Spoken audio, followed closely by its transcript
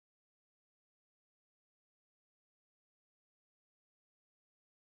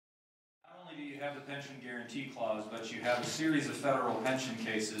have the pension guarantee clause, but you have a series of federal pension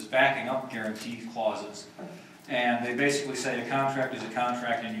cases backing up guarantee clauses. And they basically say a contract is a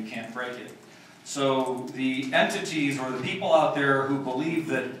contract and you can't break it. So the entities or the people out there who believe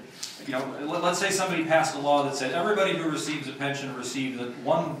that, you know, let's say somebody passed a law that said everybody who receives a pension receives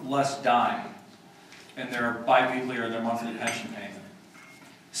one less dime in their biweekly or their monthly pension payment.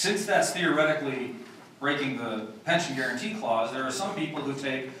 Since that's theoretically breaking the pension guarantee clause, there are some people who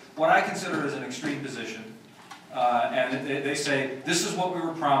take what I consider as an extreme position, and they say, this is what we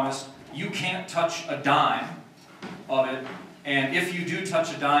were promised, you can't touch a dime of it, and if you do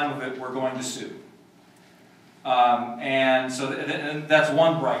touch a dime of it, we're going to sue. And so that's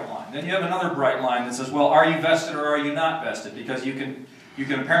one bright line. Then you have another bright line that says, well, are you vested or are you not vested? Because you can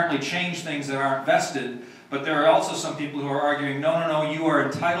apparently change things that aren't vested, but there are also some people who are arguing, no, no, no, you are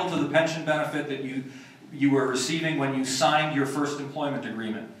entitled to the pension benefit that you were receiving when you signed your first employment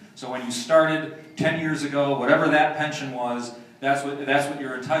agreement. So when you started 10 years ago, whatever that pension was, that's what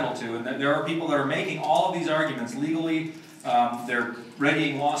you're entitled to. And there are people that are making all of these arguments legally. They're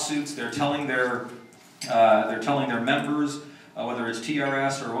readying lawsuits. They're telling their members, whether it's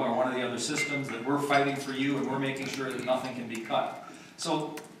TRS or one of the other systems, that we're fighting for you and we're making sure that nothing can be cut.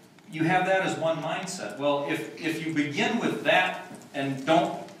 So you have that as one mindset. Well, if you begin with that and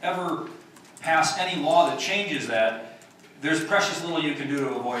don't ever pass any law that changes that, there's precious little you can do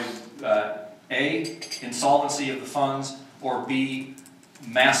to avoid A, insolvency of the funds, or B,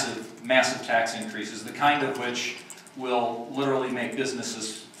 massive tax increases, the kind of which will literally make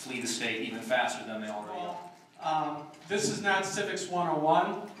businesses flee the state even faster than they already are. This is not Civics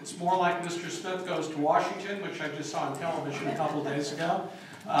 101. It's more like Mr. Smith Goes to Washington, which I just saw on television a couple days ago.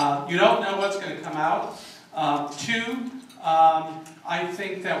 You don't know what's going to come out. Two, I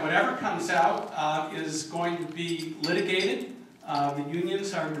think that whatever comes out is going to be litigated. The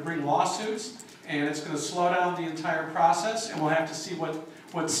unions are going to bring lawsuits, and it's going to slow down the entire process, and we'll have to see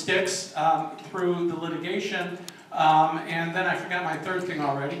what sticks through the litigation. And then I forgot my third thing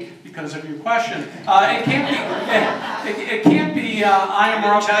already because of your question. It can't be IMRF. I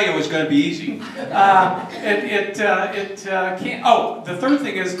didn't tell you it was going to be easy. Can't. Oh, the third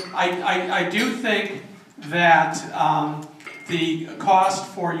thing is I do think that the cost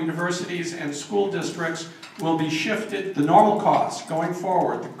for universities and school districts will be shifted. The normal cost going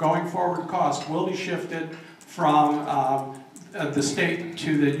forward, the going forward cost will be shifted from the state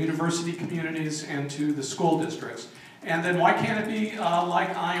to the university communities and to the school districts. And then why can't it be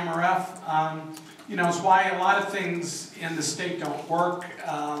like IMRF? You know, it's why a lot of things in the state don't work,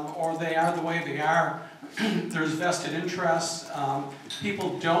 or they are the way they are. There's vested interests.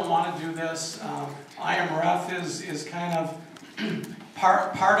 People don't want to do this. IMRF is kind of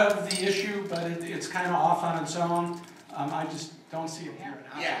part of the issue, but it's kind of off on its own. I just don't see it here.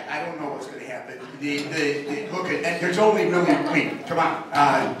 Yeah, I don't know what's going to happen. Look, and there's only really, come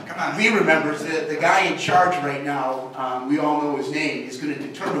on. Lee remembers the guy in charge right now, we all know his name, is going to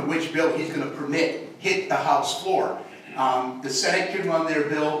determine which bill he's going to permit hit the House floor. The Senate can run their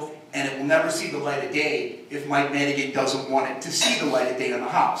bill, and it will never see the light of day if Mike Madigan doesn't want it to see the light of day in the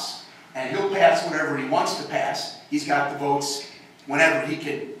House. And he'll pass whatever he wants to pass. He's got the votes whenever he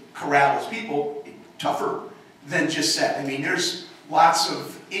can corral his people. Tougher than just said. I mean, there's lots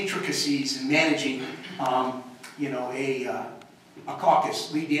of intricacies in managing, you know, a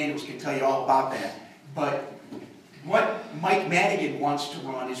caucus. Lee Daniels can tell you all about that. But what Mike Madigan wants to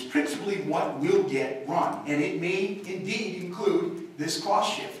run is principally what will get run, and it may indeed include this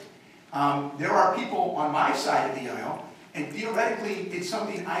cost shift. There are people on my side of the aisle, and theoretically it's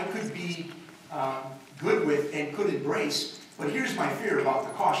something I could be good with and could embrace, but here's my fear about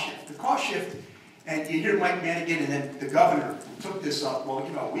the cost shift. The cost shift, and you hear Mike Madigan and then the governor took this up. Well,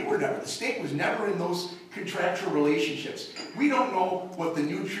 you know, the state was never in those contractual relationships. We don't know what the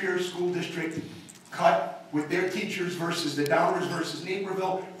New Trier School District cut with their teachers versus the Downers versus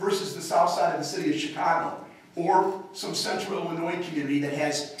Naperville versus the south side of the city of Chicago, or some central Illinois community that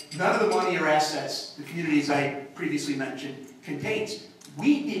has none of the money or assets the communities I previously mentioned contains.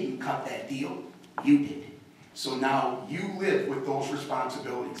 We didn't cut that deal, you did. So now you live with those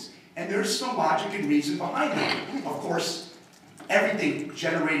responsibilities. And there's some logic and reason behind that. Of course, everything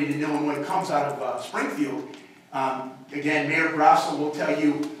generated in Illinois comes out of Springfield. Again, Mayor Grasso will tell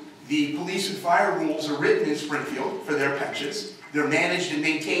you the police and fire rules are written in Springfield for their pensions. They're managed and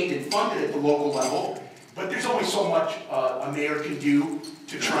maintained and funded at the local level. But there's only so much a mayor can do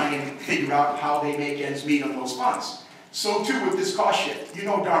to try and figure out how they make ends meet on those funds. So too with this cost shift. You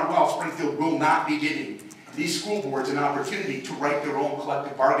know darn well Springfield will not be giving these school boards an opportunity to write their own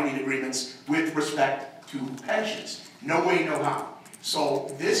collective bargaining agreements with respect to pensions. No way, no how.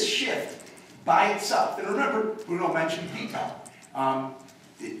 So this shift by itself, and remember, Bruno mentioned PTEL.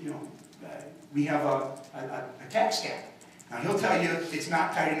 We have a tax cap. Now, he'll tell you it's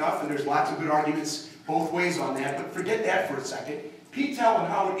not tight enough, and there's lots of good arguments both ways on that, but forget that for a second. PTEL and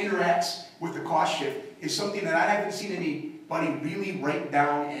how it interacts with the cost shift is something that I haven't seen anybody really write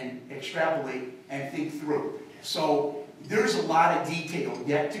down and extrapolate and think through. So there's a lot of detail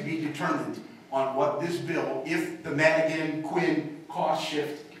yet to be determined on what this bill, if the Madigan-Quinn cost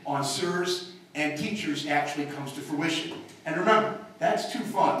shift on SERS and teachers actually comes to fruition. And remember, that's 2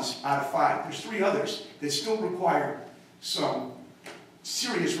 funds out of 5. There's 3 others that still require some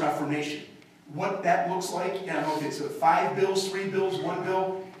serious reformation. What that looks like, I don't know if it's 5 bills, 3 bills, 1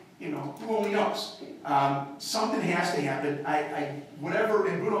 bill, who only knows? Something has to happen. Whatever,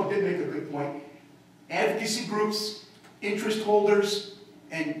 and Bruno did make a good point, advocacy groups, interest holders,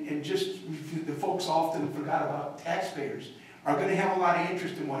 and just the folks often forgot about taxpayers are going to have a lot of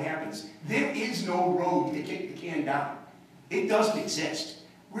interest in what happens. There is no road to kick the can down. It doesn't exist.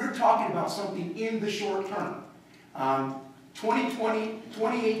 We're talking about something in the short term. 2020,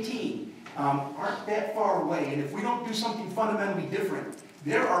 2018 aren't that far away, and if we don't do something fundamentally different,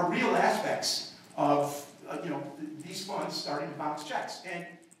 there are real aspects of these funds starting to bounce checks. And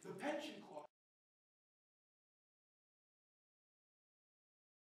the pension